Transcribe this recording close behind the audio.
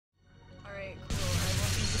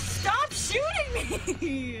shooting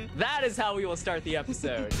me? That is how we will start the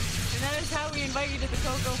episode. And that is how we invite you to the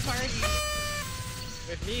KoKo party.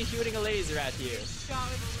 With me shooting a laser at you. Shot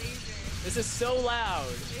with a laser. This is so loud.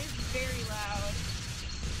 It is very loud.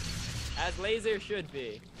 As laser should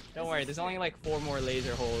be. Don't worry, there's only like 4 more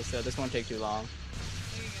laser holes, so this won't take too long.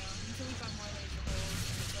 There you go. Until we find more laser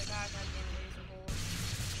holes. It's like, ah, goddamn laser holes.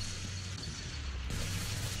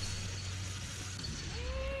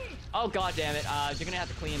 Oh god damn it, you're gonna have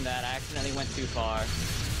to clean that. I accidentally went too far.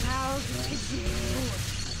 How could you?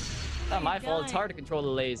 It's not my fault, it's hard to control the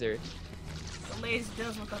laser. The laser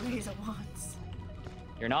does what the laser wants.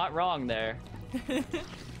 You're not wrong there. And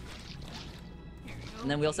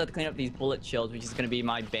then we also have to clean up these bullet chills, which is gonna be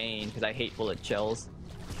my bane, because I hate bullet chills.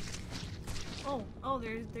 Oh,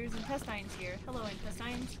 there's intestines here. Hello,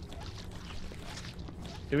 intestines.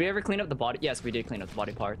 Did we ever clean up the body? Yes, we did clean up the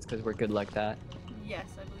body parts, because we're good like that. Yes,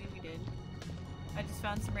 I believe we did. I just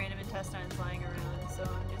found some random intestines lying around, so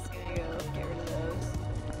I'm just gonna go get rid of those.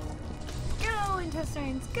 Go,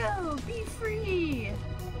 intestines, go! Be free!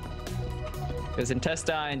 Because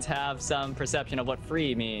intestines have some perception of what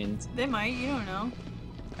free means. They might, you don't know.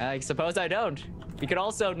 I suppose I don't. We could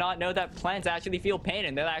also not know that plants actually feel pain,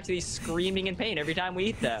 and they're actually screaming in pain every time we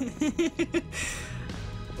eat them.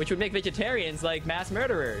 Which would make vegetarians like mass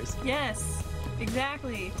murderers. Yes,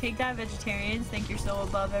 exactly. Take that, vegetarians. Think you're so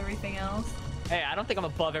above everything else. Hey, I don't think I'm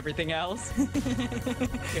above everything else. Look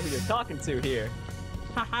who you're talking to here.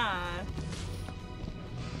 Haha.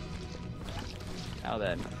 Now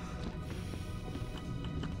then.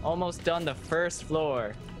 Almost done the first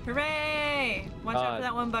floor. Hooray! Watch out for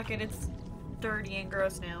that one bucket. It's dirty and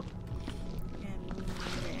gross now. And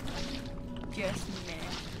meh. Just meh.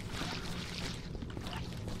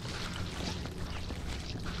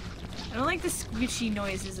 I don't like the squishy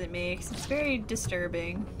noises it makes. It's very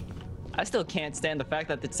disturbing. I still can't stand the fact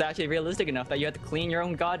that it's actually realistic enough that you have to clean your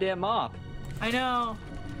own goddamn mop. I know.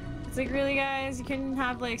 It's like, really, guys? You couldn't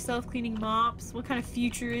have, like, self-cleaning mops? What kind of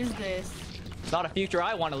future is this? It's not a future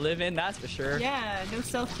I want to live in, that's for sure. Yeah, no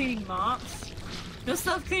self-cleaning mops. No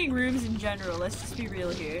self-cleaning rooms in general. Let's just be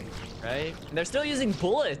real here. Right? And they're still using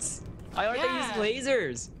bullets. Why aren't they using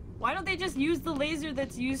lasers? Why don't they just use the laser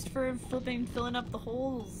that's used for filling up the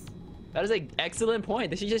holes? That is an excellent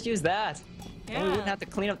point. They should just use that. Yeah. And we wouldn't have to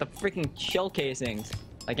clean up the freaking shell casings.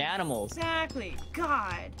 Like animals. Exactly.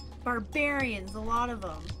 God. Barbarians, a lot of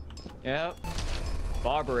them. Yep.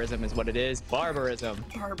 Barbarism is what it is. Barbarism.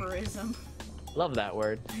 Barbarism. Love that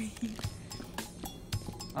word.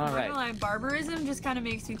 All right. I'm not gonna lie, barbarism just kind of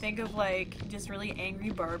makes me think of like just really angry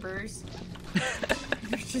barbers.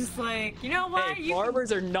 It's just like, you know what? Hey,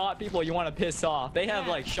 barbers are not people you want to piss off. They have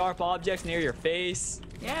like sharp objects near your face.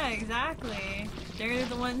 Yeah, exactly. They're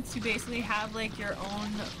the ones who basically have like your own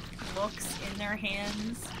looks in their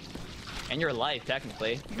hands. And your life,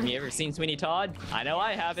 technically. Have you ever seen Sweeney Todd? I know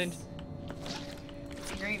I haven't.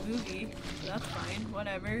 It's a great movie. So that's fine.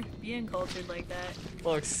 Whatever. Be uncultured like that.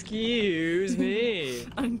 Well, excuse me.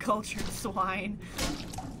 Uncultured swine.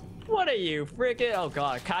 What are you, frickin'? Oh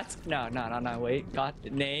god, Katz? No, wait. God,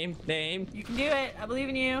 name. You can do it. I believe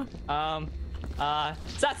in you.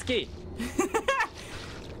 Satsuki.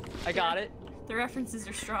 I got it. The references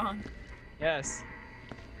are strong. Yes.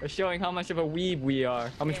 We're showing how much of a weeb we are.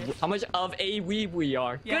 How much of a weeb we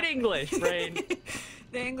are. Good English, Brain.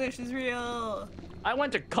 The English is real. I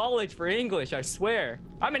went to college for English, I swear.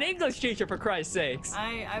 I'm an English teacher, for Christ's sakes.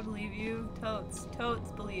 I believe you. Totes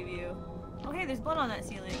believe you. Oh, hey, there's blood on that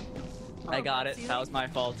ceiling. Oh, I got it. ceiling? That was my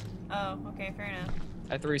fault. Oh, okay, fair enough.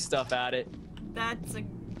 I threw stuff at it. That's a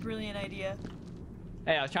brilliant idea.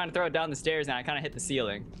 Hey, I was trying to throw it down the stairs and I kind of hit the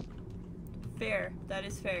ceiling. Fair. That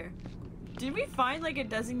is fair. Did we find like a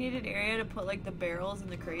designated area to put like the barrels and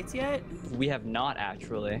the crates yet? We have not,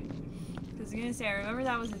 actually. I was gonna say, I remember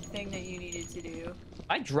that was a thing that you needed to do.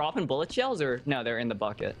 I dropping bullet shells or no, they're in the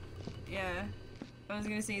bucket. Yeah. I was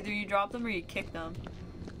gonna say either you drop them or you kick them.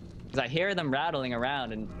 Because I hear them rattling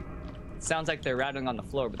around and it sounds like they're rattling on the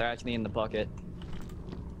floor, but they're actually in the bucket.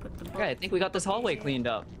 Okay, I think we got this hallway cleaned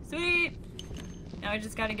up. Sweet! Now I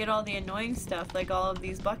just gotta get all the annoying stuff, like all of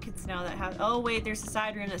these buckets now that have— oh wait, there's a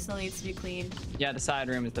side room that still needs to be cleaned. Yeah, the side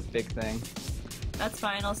room is the big thing. That's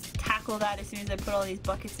fine, I'll tackle that as soon as I put all these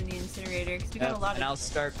buckets in the incinerator, because we got a lot of— and I'll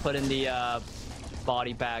start putting the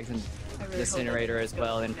body bags in the incinerator as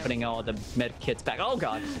well, and putting all the med kits back. Oh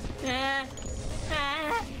god!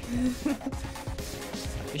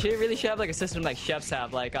 You really should have like a system like chefs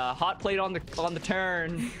have, like a hot plate on the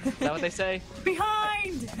turn. Is that what they say?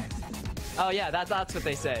 Behind! Oh yeah, that's what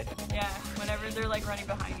they say. Yeah, whenever they're like running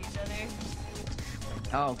behind each other.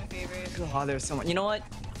 Oh, my favorite. God, there's so much. You know what?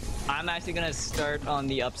 I'm actually gonna start on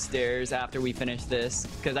the upstairs after we finish this,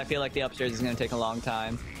 because I feel like the upstairs is gonna take a long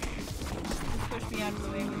time. Push me out of the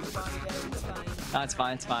way with the body there. It's fine. No, it's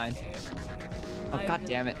fine, it's fine. Oh, god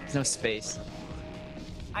damn it. There's no space.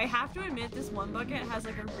 I have to admit, this one bucket has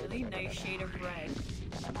like a really nice shade of red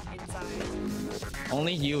inside.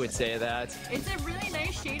 Only you would say that. It's a really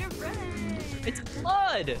nice shade of red. It's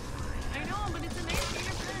blood! I know, but it's a nice shade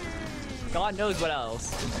of red. God knows what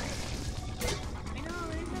else. I know,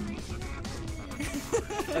 it's a nice shade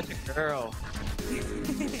of red. Such a girl.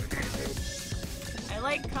 I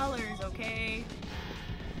like colors, okay?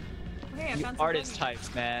 Okay, I You found some artist buggers.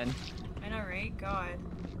 types, man. I know, right? God.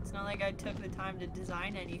 It's not like I took the time to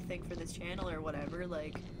design anything for this channel or whatever.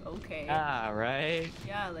 Like, okay. Ah, right?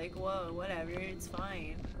 Yeah, like, whoa, whatever. It's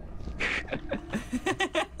fine. It's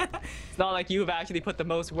not like you've actually put the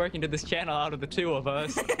most work into this channel out of the two of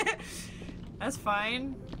us. That's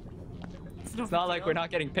fine. It's Not like we're not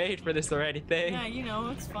getting paid for this or anything. Yeah, you know,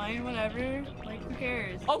 it's fine, whatever. Like, who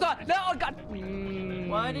cares? Oh god, no, oh god!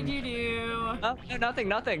 What did you do? Oh, no, nothing,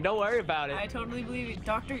 nothing. Don't worry about it. I totally believe it.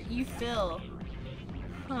 Dr. E. Phil.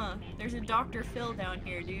 Huh. There's a Dr. Phil down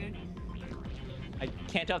here, dude. I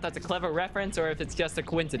can't tell if that's a clever reference or if it's just a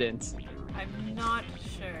coincidence. I'm not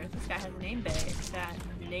sure. This guy has a name bag. That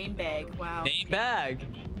name bag. Wow. Name bag.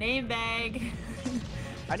 Name bag.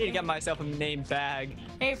 I need to get myself a name bag.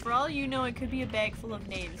 Hey, for all you know, it could be a bag full of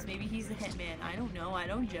names. Maybe he's the hitman. I don't know. I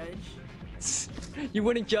don't judge. You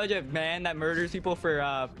wouldn't judge a man that murders people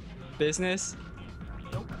for business?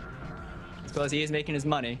 Nope. It's because he is making his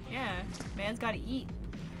money. Yeah. Man's gotta eat.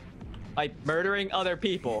 Like murdering other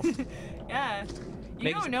people. Yeah. You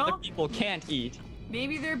Maybe don't some know. other people can't eat.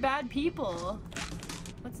 Maybe they're bad people.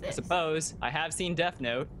 What's I this? suppose. I have seen Death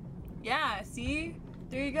Note. Yeah, see?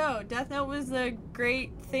 There you go. Death Note was the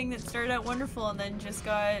great thing that started out wonderful and then just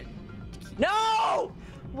got... No!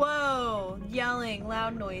 Whoa! Yelling,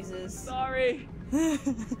 loud noises. Sorry.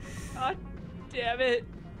 God damn it.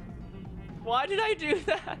 Why did I do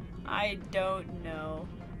that? I don't know.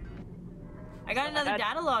 I got So another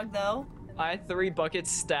data log though. I had 3 buckets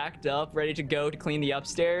stacked up, ready to go to clean the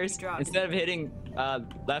upstairs. Dropped. Instead of hitting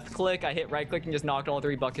left click, I hit right click and just knocked all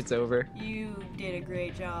 3 buckets over. You did a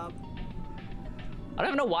great job. I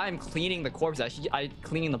don't even know why I'm cleaning the corpses.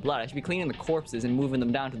 Cleaning the blood. I should be cleaning the corpses and moving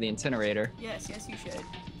them down to the incinerator. Yes, yes you should.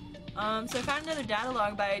 So I found another data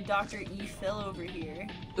log by Dr. E. Phil over here.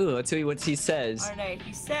 Ooh, let's see what he says. Alright,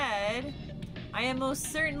 he said, I am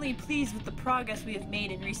most certainly pleased with the progress we have made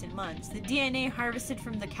in recent months. The DNA harvested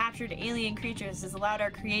from the captured alien creatures has allowed our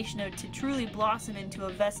creation to truly blossom into a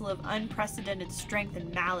vessel of unprecedented strength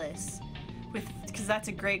and malice. Because that's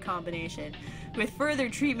a great combination. With further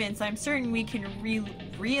treatments, I'm certain we can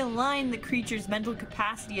realign the creature's mental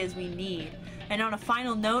capacity as we need. And on a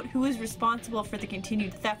final note, who is responsible for the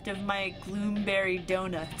continued theft of my Gloomberry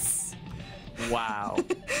donuts? Wow.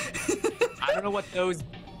 I don't know what those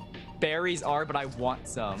berries are, but I want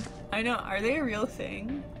some. I know, are they a real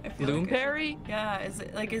thing? I feel like Gloomberry? yeah, is a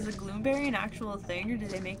Gloomberry an actual thing or did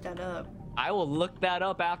they make that up? I will look that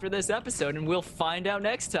up after this episode and we'll find out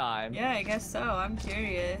next time. Yeah, I guess so. I'm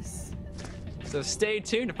curious. So stay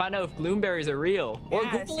tuned to find out if Gloomberries are real. Or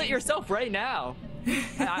Yeah, Google it see- yourself right now.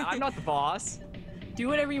 I'm not the boss. Do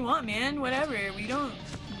whatever you want, man. Whatever. We don't.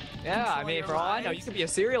 Yeah, I Control mean, your for all I know, lives. you could be a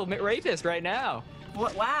serial rapist right now.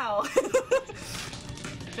 What? Wow.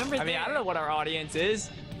 Jump right I mean, I there. don't know what our audience is.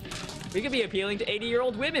 We could be appealing to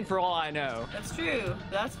 80-year-old women for all I know. That's true.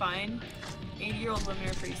 But that's fine. 80-year-old women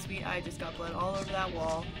are pretty sweet. I just got blood all over that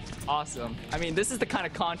wall. Awesome. I mean, this is the kind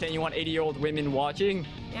of content you want 80-year-old women watching.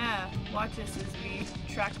 Yeah, watch us as we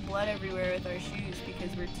track blood everywhere with our shoes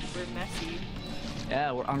because we're messy.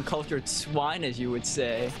 Yeah, we're uncultured swine, as you would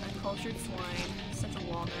say. Uncultured swine. Such a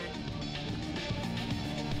walnut.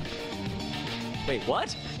 Wait,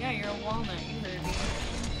 what? Yeah, you're a walnut. You heard me.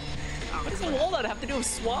 Oh, What does a walnut have to do with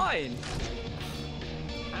swine?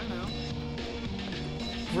 I don't know.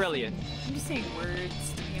 Brilliant. I'm just saying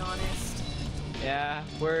words, to be honest. Yeah,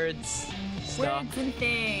 words, stuff. Words and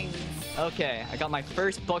things. Okay, I got my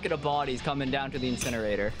first bucket of bodies coming down to the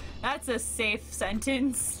incinerator. That's a safe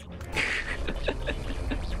sentence.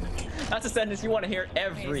 That's a sentence you want to hear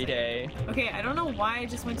every day. Okay, I don't know why I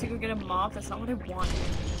just went to go get a mop. That's not what I wanted.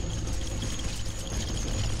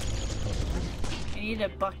 I needed a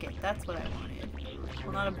bucket. That's what I wanted.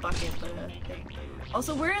 Well, not a bucket, but a thing.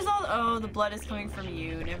 Also, where is all... Oh, the blood is coming from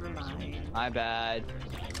you. Never mind. My bad.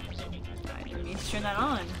 I didn't mean to turn that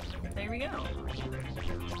on. There we go.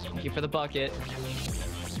 Thank you for the bucket.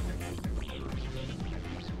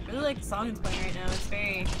 I really like the song it's playing right now. It's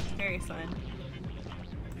very, very fun.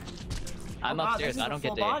 I'm wow, upstairs. this is I a don't get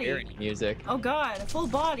full to body. hear any music. Oh god, a full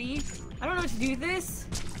body. I don't know what to do with this.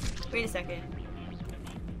 Wait a second.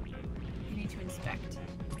 I need to inspect.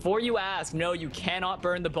 Before you ask, no, you cannot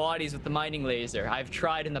burn the bodies with the mining laser. I've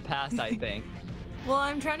tried in the past, I think. Well,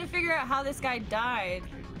 I'm trying to figure out how this guy died.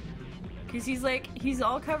 Cause he's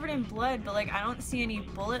all covered in blood, but like I don't see any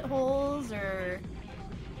bullet holes or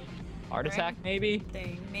Heart attack, maybe?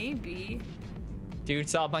 thing. Maybe. Dude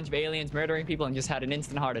saw a bunch of aliens murdering people and just had an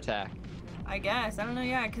instant heart attack. I guess. I don't know,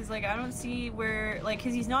 yeah, cause like I don't see where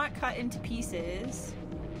cause he's not cut into pieces.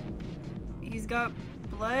 He's got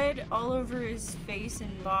blood all over his face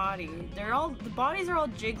and body. The bodies are all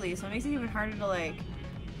jiggly, so it makes it even harder to like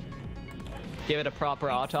Give it a proper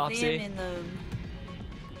autopsy. examine them.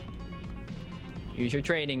 Use your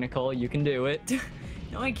training, Nicole. You can do it.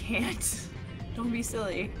 No, I can't. Don't be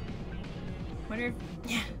silly. Wonder if...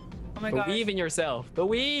 Yeah. Oh my gosh. Believe in yourself.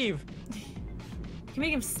 Believe! I can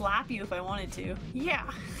make him slap you if I wanted to. Yeah.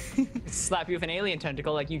 Slap you with an alien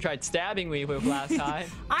tentacle like you tried stabbing me with last time.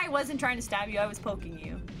 I wasn't trying to stab you, I was poking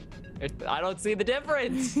you. I don't see the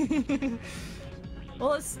difference.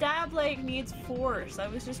 Well, a stab, like, needs force. I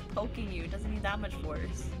was just poking you. It doesn't need that much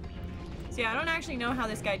force. So yeah, I don't actually know how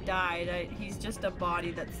this guy died. He's just a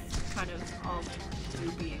body that's kind of all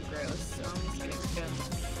goopy and gross. So I'm just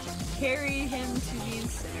gonna carry him to the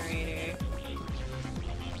incinerator.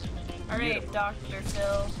 Alright, Dr.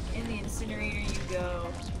 Phil. In the incinerator you go.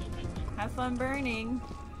 Have fun burning.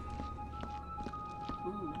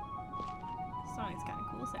 Ooh. This song is kind of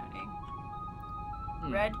cool sounding.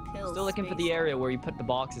 Red pills. Still looking for the area where you put the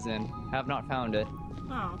boxes in. Have not found it.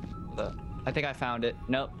 Oh. I think I found it.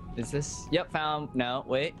 Nope. Is this? Yep, found. No,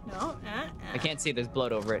 wait. No. I can't see. There's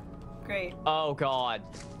blood over it. Great. Oh God.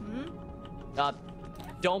 Hmm?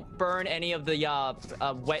 Don't burn any of the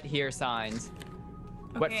wet here signs.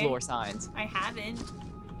 Wet Okay. floor signs. I haven't.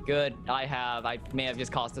 Good. I have. I may have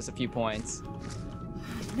just cost us a few points.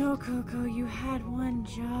 No, Koko, you had one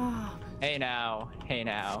job. Hey now. Hey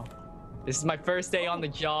now. This is my first day on the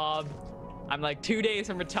job. I'm like 2 days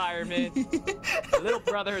from retirement. My little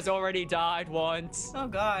brother has already died once. Oh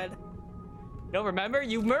God. No, remember?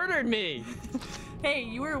 You murdered me. Hey,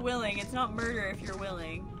 you were willing. It's not murder if you're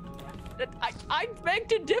willing. I beg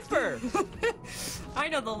to differ. I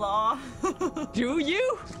know the law. Do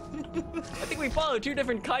you? I think we follow two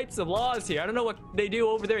different types of laws here. I don't know what they do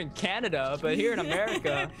over there in Canada, but here in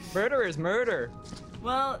America, murder is murder.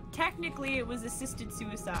 Well, technically it was assisted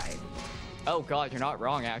suicide. Oh God, you're not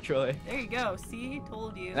wrong, actually. There you go. See?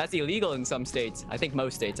 Told you. That's illegal in some states. I think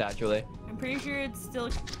most states, actually. I'm pretty sure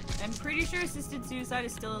assisted suicide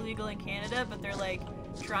is still illegal in Canada, but they're like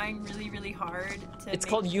trying really, really hard to It's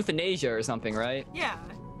called euthanasia or something, right? Yeah.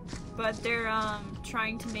 But they're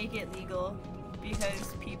trying to make it legal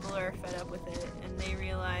because people are fed up with it and they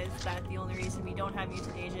realize that the only reason we don't have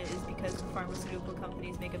euthanasia is because the pharmaceutical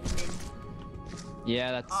companies make a mint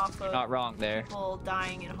Yeah, that's off of not wrong there. people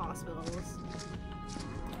dying in hospitals.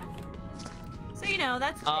 So you know,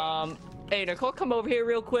 that's Hey, Nicole, come over here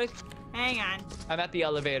real quick. hang on. I'm at the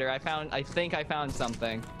elevator. I think I found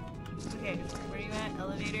something. Okay, where are you at?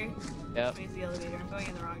 Elevator? Yep. Where's the elevator? I'm going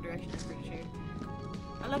in the wrong direction, I'm pretty sure.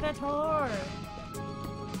 Elevator!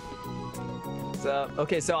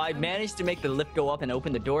 So I managed to make the lift go up and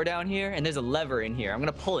open the door down here, and there's a lever in here. I'm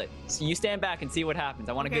gonna pull it. So you stand back and see what happens.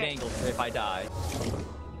 I want a good Okay. angle for if I die.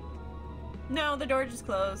 No, the door just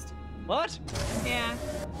closed. What? Yeah,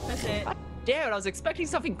 that's it. God damn it, I was expecting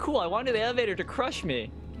something cool. I wanted the elevator to crush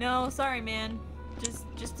me. No, sorry, man.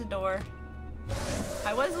 Just a door.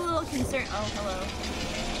 I was a little concerned. Oh, hello.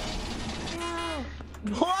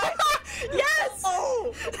 No. What? Yes!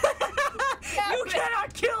 Oh! You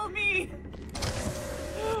cannot kill me!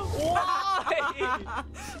 Why?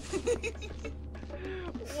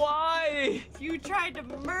 Why? You tried to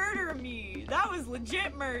murder me. That was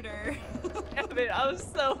legit murder. Damn it, I was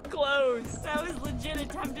so close. That was legit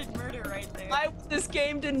attempted murder right there. Why would this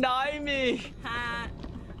game deny me?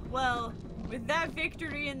 Well, with that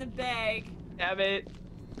victory in the bag, Damn it.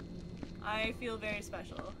 I feel very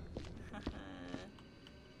special.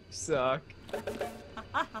 Suck.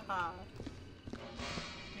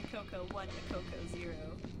 Nikoko 1, Nikoko 0.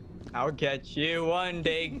 I'll catch you one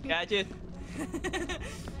day, catch it. And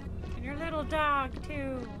your little dog,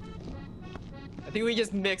 too. I think we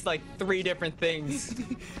just mixed like 3 different things.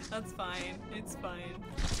 That's fine. It's fine.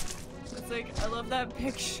 It's like, I love that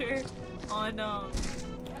picture on,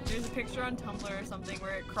 there's a picture on Tumblr or something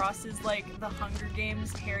where it crosses like the Hunger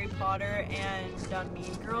Games, Harry Potter, and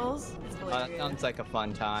Mean Girls. It's hilarious. That sounds like a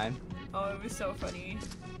fun time. Oh, it was so funny.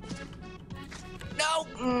 No!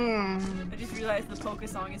 I just realized the polka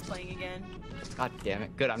song is playing again. God damn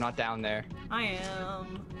it. Good, I'm not down there. I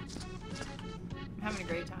am. I'm having a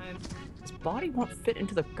great time. His body won't fit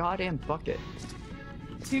into the goddamn bucket.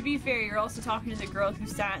 To be fair, you're also talking to the girl who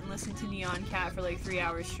sat and listened to Neon Cat for like 3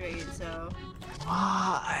 hours straight, so...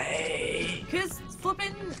 Why? Because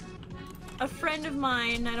flipping a friend of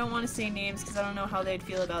mine, I don't want to say names because I don't know how they'd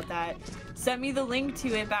feel about that, sent me the link to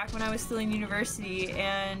it back when I was still in university,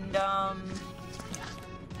 and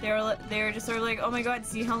they were just sort of like, oh my god,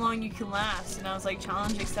 see how long you can last, and I was like,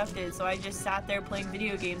 challenge accepted. So I just sat there playing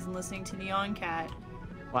video games and listening to Neon Cat.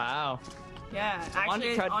 Wow. Yeah, I wanted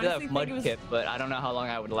to try to do that with Mudkip, but I don't know how long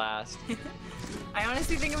I would last. I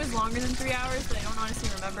honestly think it was longer than 3 hours, but I don't honestly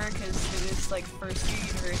remember because it was like first year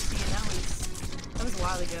university, and that was a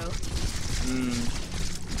while ago.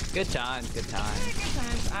 Good times, good times. Yeah, good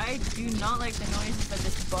times. I do not like the noises that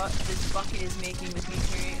this bucket is making with me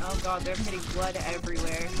carrying. Oh god, they're getting blood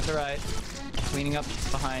everywhere. It's alright. Cleaning up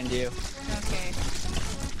behind you. Okay.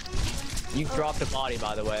 You dropped a body,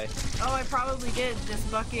 by the way. Oh, I probably did. This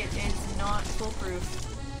bucket is not foolproof.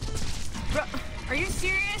 Bro, are you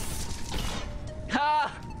serious?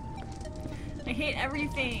 Ha! I hate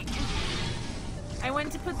everything. I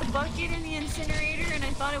went to put the bucket in the incinerator and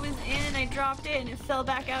I thought it was in and I dropped it and it fell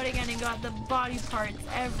back out again and got the body parts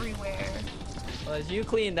everywhere. Well, as you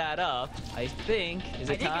clean that up, I think, is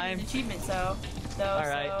it time? I think it's achievement, so.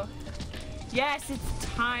 Alright. So. Yes, it's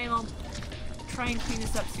time. I'll try and clean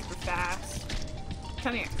this up super fast.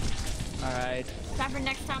 Come here. Alright. Time for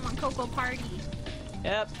next time on KoKoParty.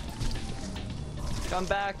 Yep. Come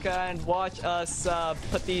back and watch us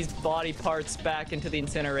put these body parts back into the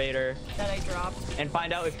incinerator. That I dropped. And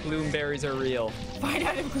find out if bloomberries are real. Find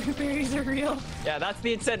out if blueberries are real. Yeah, that's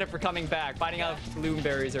the incentive for coming back. Finding out if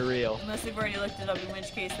bloomberries are real. Unless they've already looked it up, in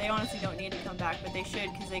which case they honestly don't need to come back, but they should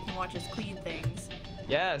because they can watch us clean things.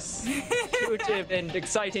 Yes. Intuitive and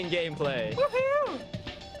exciting gameplay. Woohoo!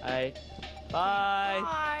 Alright. Bye.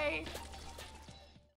 Bye.